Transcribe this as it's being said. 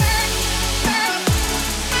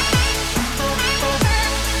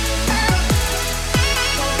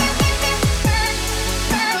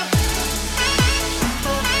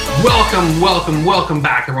Welcome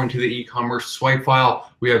back, everyone, to the e-commerce swipe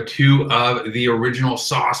file. We have two of the original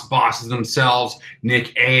sauce bosses themselves,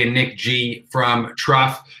 Nick A and Nick G from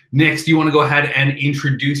Truff. Nick, do you want to go ahead and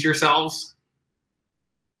introduce yourselves?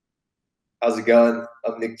 How's it going?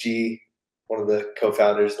 I'm Nick G, one of the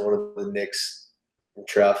co-founders and one of the Nicks from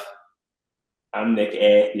Truff. I'm Nick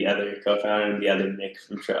A, the other co-founder, and the other Nick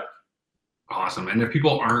from Truff. Awesome. And if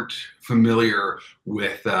people aren't familiar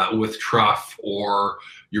with Truff or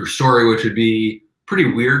your story, which would be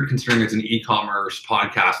pretty weird considering it's an e-commerce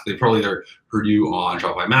podcast, they probably either heard you on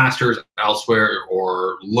Shopify Masters, elsewhere,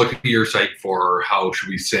 or look at your site for, how should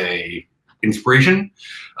we say, inspiration.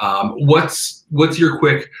 What's your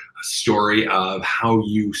quick story of how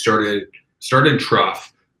you started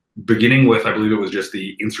Truff, beginning with, I believe it was just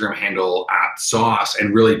the Instagram handle @sauce,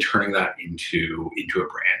 and really turning that into a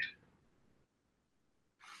brand?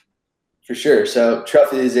 For sure. So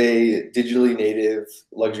Truff is a digitally native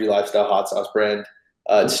luxury lifestyle hot sauce brand.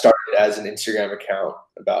 It started as an Instagram account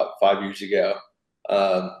about 5 years ago.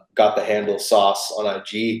 Got the handle sauce on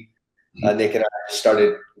IG. Nick and I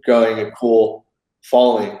started growing a cool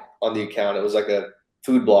following on the account. It was like a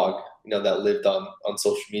food blog, that lived on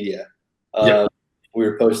social media. We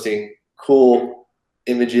were posting cool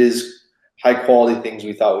images, high quality things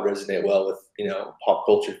we thought would resonate well with, pop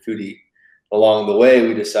culture foodie. Along the way,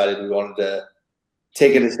 we decided we wanted to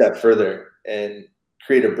take it a step further and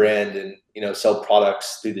create a brand and, sell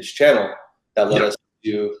products through this channel that led us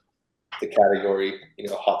to the category,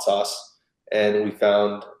 hot sauce. And we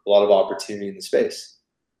found a lot of opportunity in the space.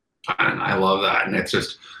 And I love that. And it's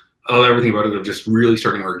just, I love everything about it, of just really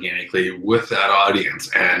starting organically with that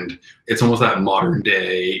audience. And it's almost that modern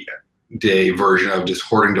day version of just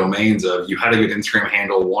hoarding domains. Of, you had a good Instagram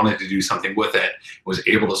handle, wanted to do something with it, was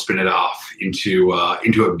able to spin it off into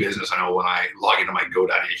a business. I know when I log into my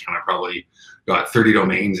GoDaddy account, I probably got 30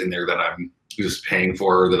 domains in there that I'm just paying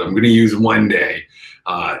for, that I'm going to use one day.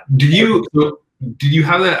 Did you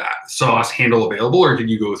have that sauce handle available, or did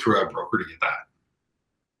you go through a broker to get that?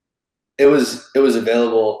 It was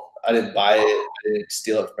available. I didn't buy it. I didn't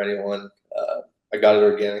steal it from anyone. I got it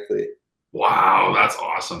organically. Wow, that's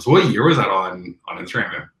awesome. So what year was that on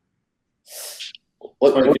Instagram?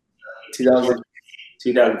 What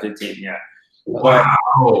 2015, yeah. Wow.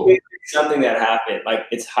 But something that happened, like,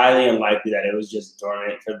 it's highly unlikely that it was just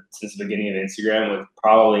dormant since the beginning of Instagram. What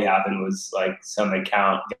probably happened was, like, some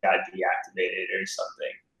account got deactivated or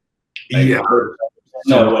something. Like,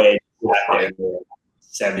 no way.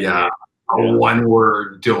 Yeah. A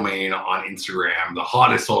one-word domain on Instagram, the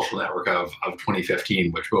hottest social network of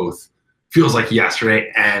 2015, which both feels like yesterday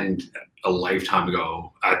and a lifetime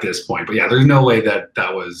ago at this point. But yeah, there's no way that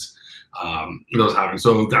was happening.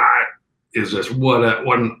 So that is just what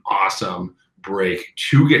an awesome break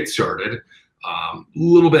to get started. A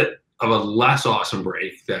little bit of a less awesome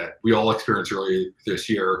break that we all experienced earlier this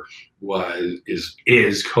year is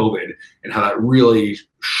COVID, and how that really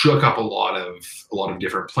shook up a lot of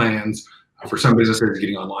different plans. For some businesses,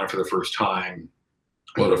 getting online for the first time,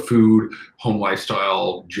 a lot of food, home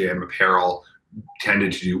lifestyle, gym, apparel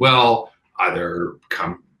tended to do well. Other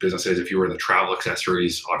businesses, if you were in the travel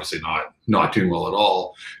accessories, obviously not doing well at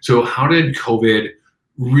all. So how did COVID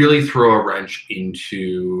really throw a wrench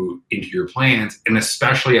into your plans, and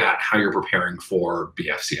especially at how you're preparing for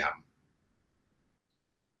BFCM?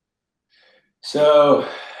 So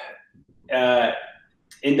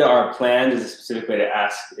into our plans is a specific way to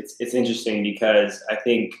ask. It's interesting because I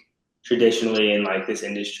think traditionally in, like, this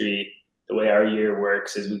industry, the way our year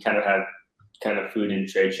works is we kind of have food and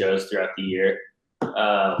trade shows throughout the year.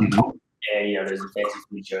 And there's a fancy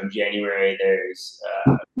food show in January. There's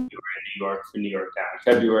we're in New York for New York Down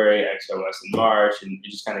in February, XO West in March, and it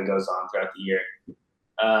just kind of goes on throughout the year.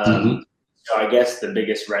 So I guess the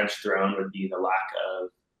biggest wrench thrown would be the lack of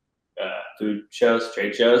food shows,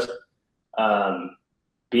 trade shows.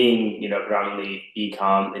 Being, predominantly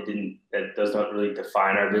e-com, those don't really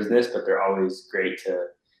define our business, but they're always great to,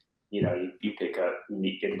 you pick up, you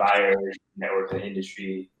meet good buyers, network in the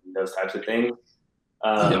industry, those types of things.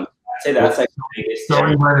 I'd say that's like the biggest.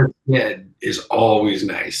 Starting by the kid is always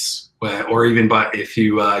nice. Or even, but if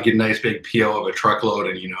you get a nice big PO of a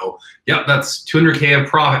truckload and that's $200K of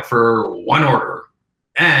profit for one order,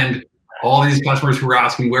 and all these customers who are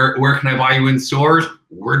asking where can I buy you in stores,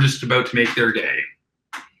 we're just about to make their day.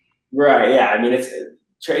 Right. Yeah. I mean,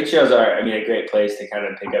 trade shows are, a great place to kind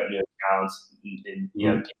of pick up new accounts, and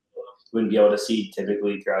people wouldn't be able to see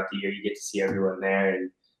typically throughout the year. You get to see everyone there, and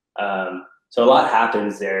so a lot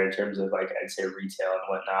happens there in terms of, like, I'd say, retail and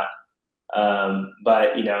whatnot.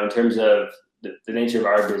 But in terms of the nature of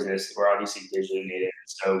our business, we're obviously digitally native,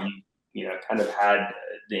 so kind of had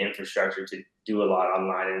the infrastructure to do a lot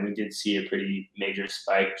online, and we did see a pretty major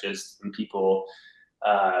spike just from people,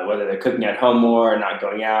 whether they're cooking at home more, or not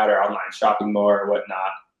going out, or online shopping more, or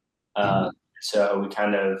whatnot. So we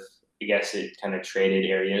kind of, I guess it kind of traded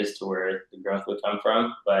areas to where the growth would come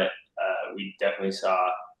from, but we definitely saw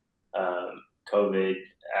COVID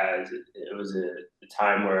as it was a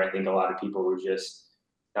time where I think a lot of people were just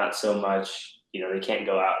not so much, they can't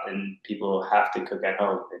go out and people have to cook at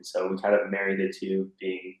home. And so we kind of married the two,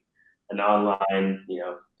 being an online,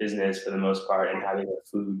 business for the most part, and having a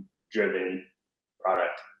food driven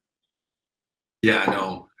product. Yeah,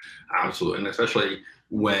 no, absolutely. And especially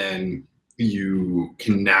when you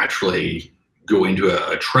can naturally go into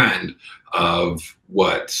a trend of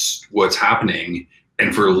what's happening,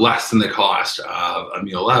 and for less than the cost of a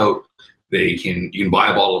meal out, you can buy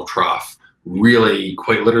a bottle of Truff, really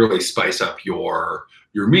quite literally spice up your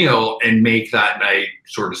meal and make that night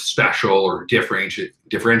sort of special or differentiate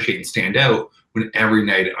and stand out, when every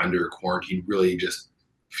night under quarantine really just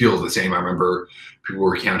feels the same. I remember people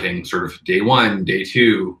were counting sort of day 1, day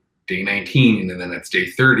 2, day 19, and then it's day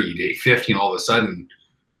 30, day 50, and all of a sudden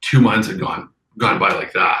 2 months had gone by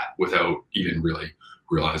like that without even really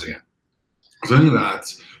realizing it. So I think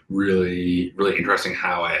that's really, really interesting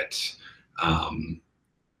how it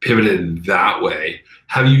pivoted that way.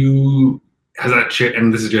 Has that,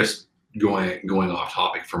 and this is just going off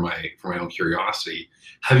topic for my own curiosity,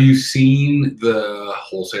 have you seen the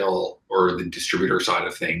wholesale or the distributor side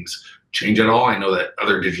of things change at all? I know that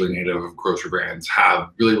other digitally native grocery brands have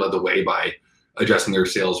really led the way by adjusting their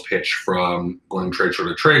sales pitch from going trade show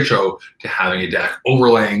to trade show to having a deck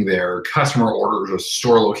overlaying their customer orders with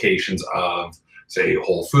store locations of, say,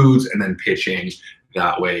 Whole Foods, and then pitching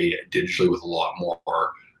that way digitally with a lot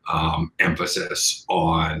more emphasis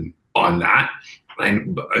on that. I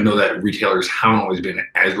know that retailers haven't always been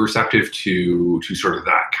as receptive to sort of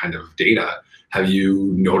that kind of data. Have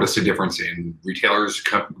you noticed a difference in retailers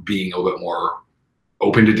being a little bit more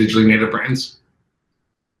open to digitally native brands?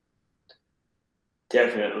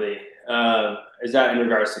 Definitely. Is that in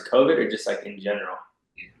regards to COVID or just like in general?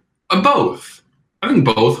 Both. I think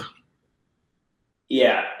both.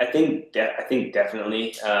 Yeah, I think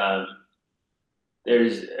definitely. I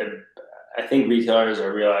think retailers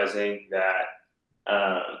are realizing that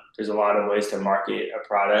there's a lot of ways to market a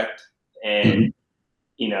product, and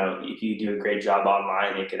if you do a great job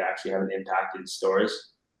online, it could actually have an impact in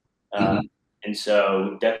stores. And so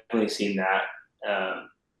we've definitely seen that. In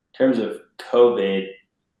terms of COVID,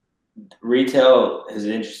 retail is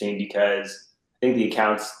interesting because I think the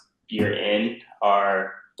accounts you're in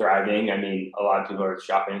are thriving. I mean, a lot of people are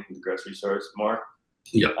shopping in the grocery stores more.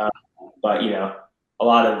 Yeah. But a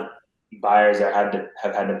lot of buyers have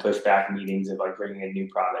had to push back meetings of like bringing in new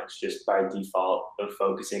products just by default of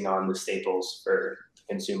focusing on the staples for the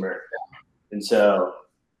consumer. And so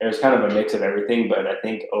there's kind of a mix of everything, but I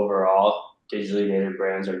think overall digitally native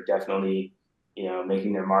brands are definitely,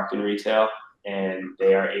 making their mark in retail, and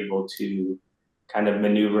they are able to kind of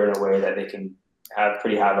maneuver in a way that they can have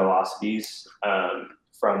pretty high velocities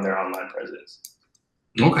from their online presence.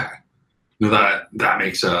 Okay. No, that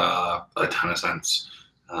makes a ton of sense.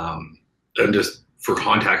 And just for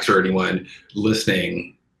context or anyone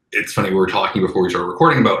listening, it's funny, we were talking before we started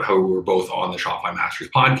recording about how we were both on the Shopify Masters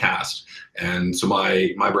podcast. And so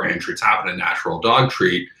my brand, Treats Happen, a natural dog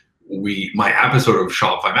treat, my episode of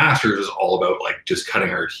Shopify Masters is all about like just cutting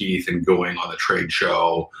our teeth and going on the trade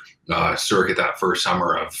show circuit that first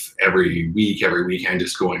summer of every weekend,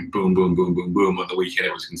 just going boom, boom, boom, boom, boom. On the weekend,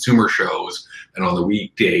 it was consumer shows. And on the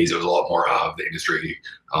weekdays, it was a lot more of the industry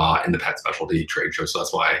and the pet specialty trade show. So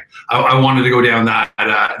that's why I wanted to go down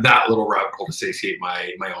that little rabbit hole to satiate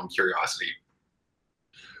my own curiosity.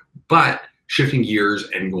 But shifting gears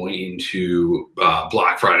and going into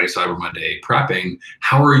Black Friday, Cyber Monday prepping,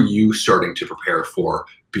 how are you starting to prepare for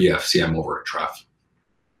BFCM over at Truff?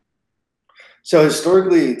 So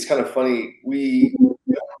historically, it's kind of funny. We don't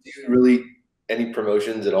do really any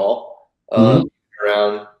promotions at all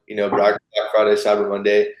around, Black Friday, Cyber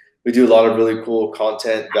Monday. We do a lot of really cool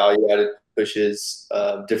content, value-added pushes,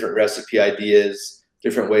 different recipe ideas,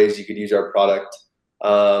 different ways you could use our product.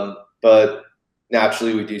 But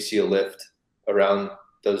naturally, we do see a lift around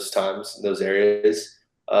those times, those areas.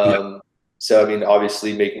 So, I mean,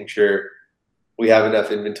 obviously making sure we have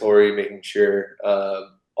enough inventory, making sure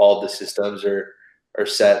all the systems are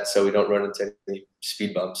set so we don't run into any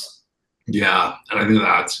speed bumps. Yeah, and I think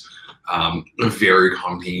that's a very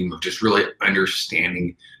common theme of just really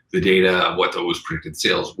understanding the data of what those predicted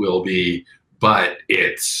sales will be. But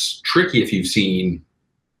it's tricky if you've seen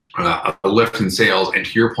a lift in sales, and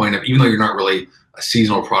to your point of, even though you're not really a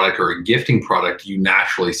seasonal product or a gifting product, you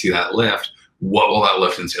naturally see that lift. What will that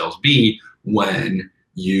lift in sales be when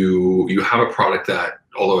you have a product that,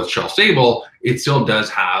 although it's shelf stable, it still does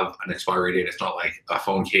have an expiry date? It's not like a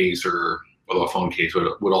phone case, or although a phone case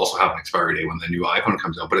would also have an expiry date when the new iPhone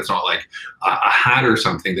comes out, but it's not like a hat or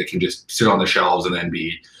something that can just sit on the shelves and then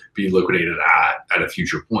be liquidated at a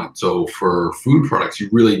future point. So for food products, you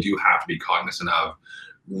really do have to be cognizant of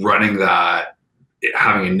running that,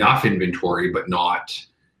 having enough inventory, but not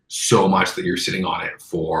so much that you're sitting on it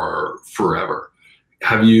for forever.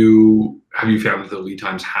 Have you found that the lead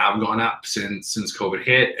times have gone up since COVID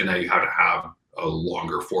hit, and now you have to have a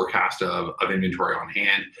longer forecast of inventory on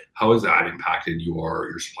hand? How has that impacted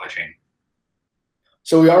your supply chain?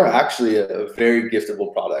 So we are actually a very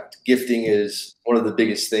giftable product. Gifting is one of the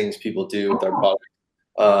biggest things people do with our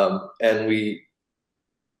product. And we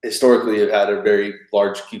historically have had a very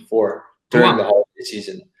large Q4 during the holiday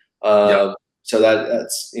season. So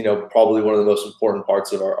that's, probably one of the most important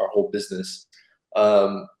parts of our whole business.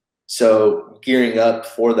 So gearing up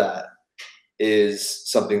for that is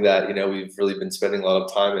something that, we've really been spending a lot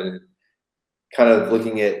of time in, kind of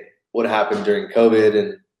looking at what happened during COVID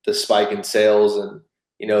and the spike in sales and,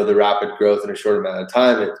 the rapid growth in a short amount of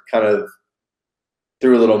time. It kind of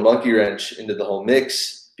threw a little monkey wrench into the whole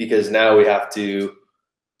mix, because now we have to,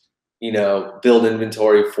 build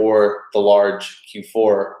inventory for the large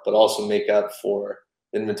Q4, but also make up for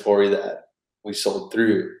inventory that we sold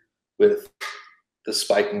through with the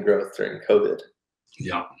spike in growth during COVID.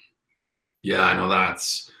 Yeah, I know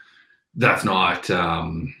that's not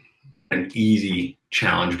an easy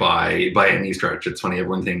challenge by any stretch. It's funny,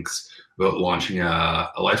 everyone thinks about launching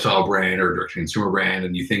a lifestyle brand or a direct-to-consumer brand,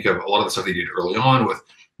 and you think of a lot of the stuff they did early on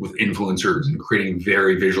with influencers and creating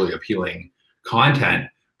very visually appealing content,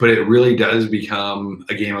 but it really does become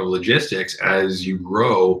a game of logistics as you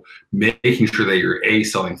grow, making sure that you're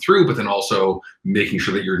selling through, but then also making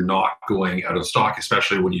sure that you're not going out of stock,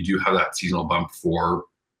 especially when you do have that seasonal bump for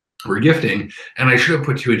gifting. And I should have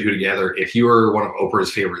put two and two together. If you were one of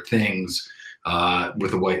Oprah's favorite things,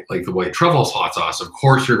 with the white truffles hot sauce, of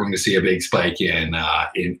course you're going to see a big spike in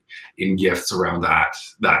gifts around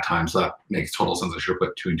that time. So that makes total sense. I should have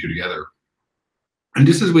put two and two together. And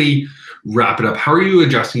just as we wrap it up, how are you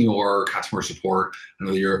adjusting your customer support? I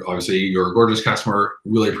know you're a gorgeous customer.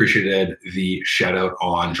 Really appreciated the shout out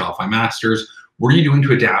on Shopify Masters. What are you doing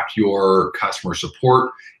to adapt your customer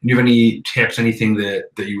support? And do you have any tips, anything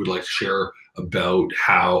that you would like to share about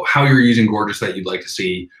how you're using Gorgias that you'd like to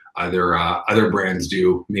see other brands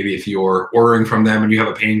do? Maybe if you're ordering from them and you have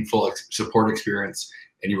a painful support experience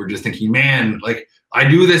and you were just thinking, man, like, I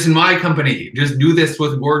do this in my company, just do this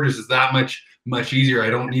with Gorgias. It's that much easier. I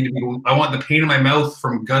don't need to be, I want the pain in my mouth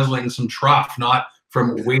from guzzling some truff, not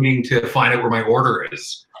from waiting to find out where my order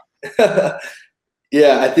is.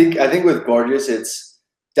 Yeah, I think with Gorgias, it's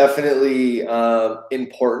definitely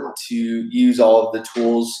important to use all of the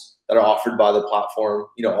tools that are offered by the platform,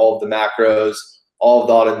 all of the macros, all of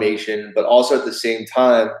the automation, but also at the same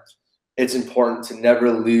time, it's important to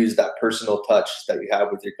never lose that personal touch that you have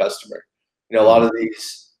with your customer. A lot of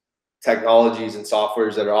these technologies and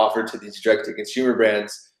softwares that are offered to these direct-to-consumer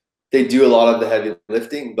brands, they do a lot of the heavy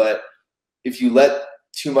lifting, but if you let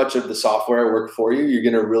too much of the software work for you, you're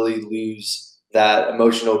going to really lose that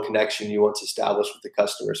emotional connection you want to establish with the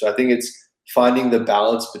customer. So I think it's finding the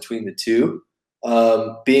balance between the two,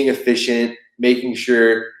 being efficient, making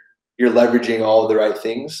sure you're leveraging all of the right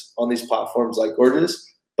things on these platforms like Gorgias,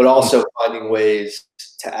 but also finding ways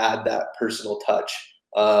to add that personal touch,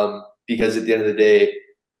 because at the end of the day,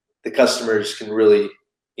 the customers can really,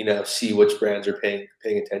 see which brands are paying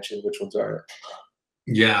attention, which ones aren't.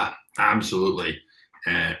 Yeah, absolutely.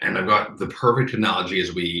 And I've got the perfect analogy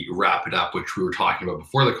as we wrap it up, which we were talking about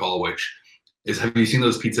before the call, which is, have you seen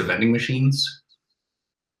those pizza vending machines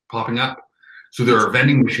popping up? So there are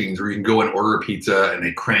vending machines where you can go and order a pizza and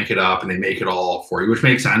they crank it up and they make it all for you, which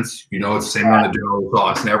makes sense. It's the same amount of dough,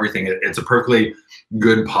 sauce, and everything. It's a perfectly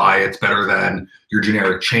good pie. It's better than your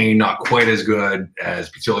generic chain, not quite as good as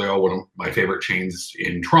Pizzolio, one of my favorite chains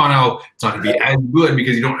in Toronto. It's not going to be as good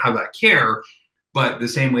because you don't have that care, but the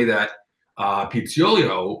same way that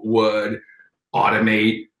Pizzolio would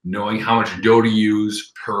automate knowing how much dough to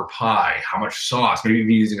use per pie, how much sauce, maybe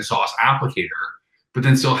even using a sauce applicator, but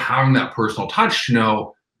then still having that personal touch to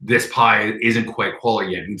know this pie isn't quite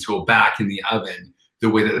quality yet. It needs to go back in the oven the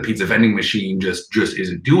way that the pizza vending machine just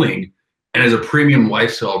isn't doing. And as a premium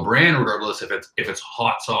lifestyle brand, regardless if it's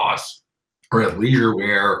hot sauce or athleisure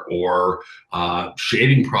wear or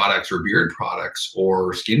shaving products or beard products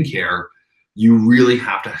or skincare, you really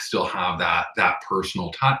have to still have that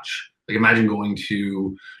personal touch. Like imagine going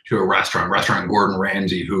to a restaurant Gordon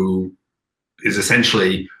Ramsay, who is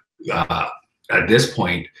essentially at this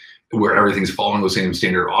point where everything's following those same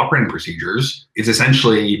standard operating procedures. It's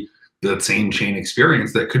essentially the same chain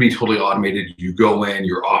experience that could be totally automated. You go in,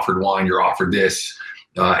 you're offered wine, you're offered this,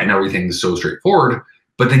 and everything's so straightforward.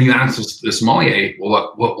 But then you ask the sommelier,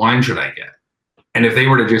 well, what wine should I get? And if they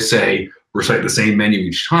were to just say, recite the same menu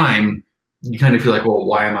each time, you kind of feel like, well,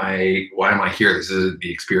 why am I here? This is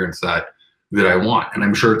the experience that I want. And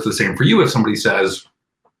I'm sure it's the same for you if somebody says,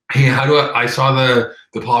 hey, I saw the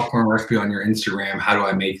popcorn recipe on your Instagram, how do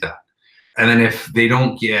I make that? And then if they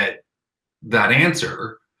don't get that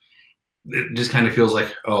answer, it just kind of feels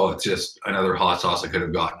like, oh, it's just another hot sauce I could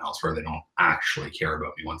have gotten elsewhere. They don't actually care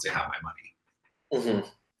about me once they have my money.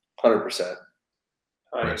 100%.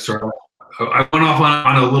 Right, so I went off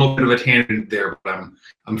on a little bit of a tangent there, but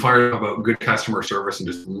I'm fired up about good customer service and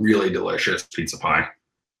just really delicious pizza pie.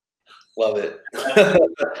 Love it.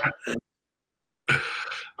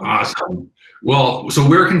 Awesome. Well, so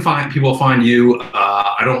where can people find you?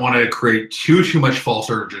 I don't want to create too much false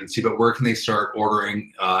urgency, but where can they start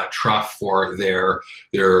ordering Truff for their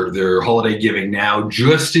holiday giving now,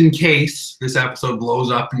 just in case this episode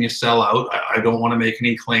blows up and you sell out? I don't want to make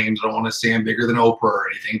any claims. I don't want to say I'm bigger than Oprah or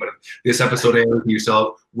anything, but if this episode airs and you sell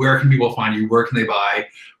out, where can people find you? Where can they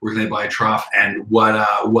buy Truff, and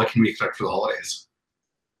what can we expect for the holidays?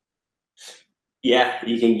 Yeah,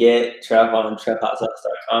 you can get Truff on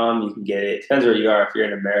truffhotsauce.com. You can get it. Depends where you are. If you're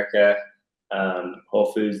in America,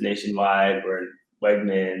 Whole Foods nationwide. We're in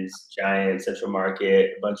Wegmans, Giant, Central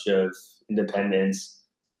Market, a bunch of independents.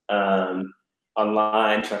 Online,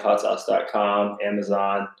 truffhotsauce.com,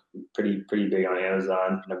 Amazon. Pretty big on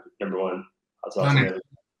Amazon. Number one hot sauce.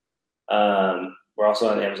 We're also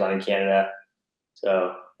on Amazon in Canada.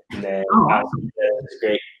 So, and then there's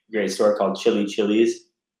a great store called Chili Chili's.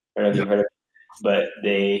 I don't know if you've heard of it. But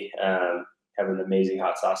they have an amazing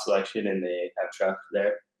hot sauce selection, and they have Truff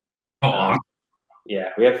there. Yeah,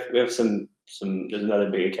 we have some. There's another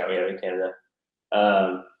big account we have in Canada.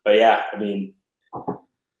 But yeah, I mean,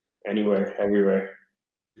 anywhere, everywhere.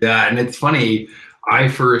 Yeah, and it's funny. I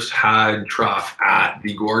first had Truff at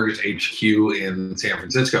the Gorgeous HQ in San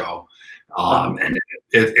Francisco, and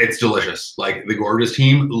it's delicious. Like the Gorgeous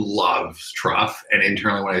team loves Truff, and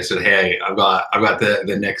internally when I said, "Hey, I've got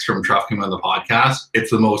the Nicks from Truff coming on the podcast,"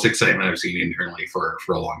 it's the most excitement I've seen internally for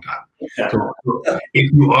a long time. Yeah. So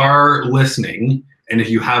if you are listening and if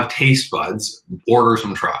you have taste buds, order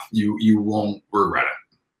some Truff. You won't regret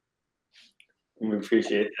it. We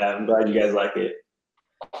appreciate that. I'm glad you guys like it.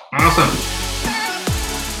 Awesome.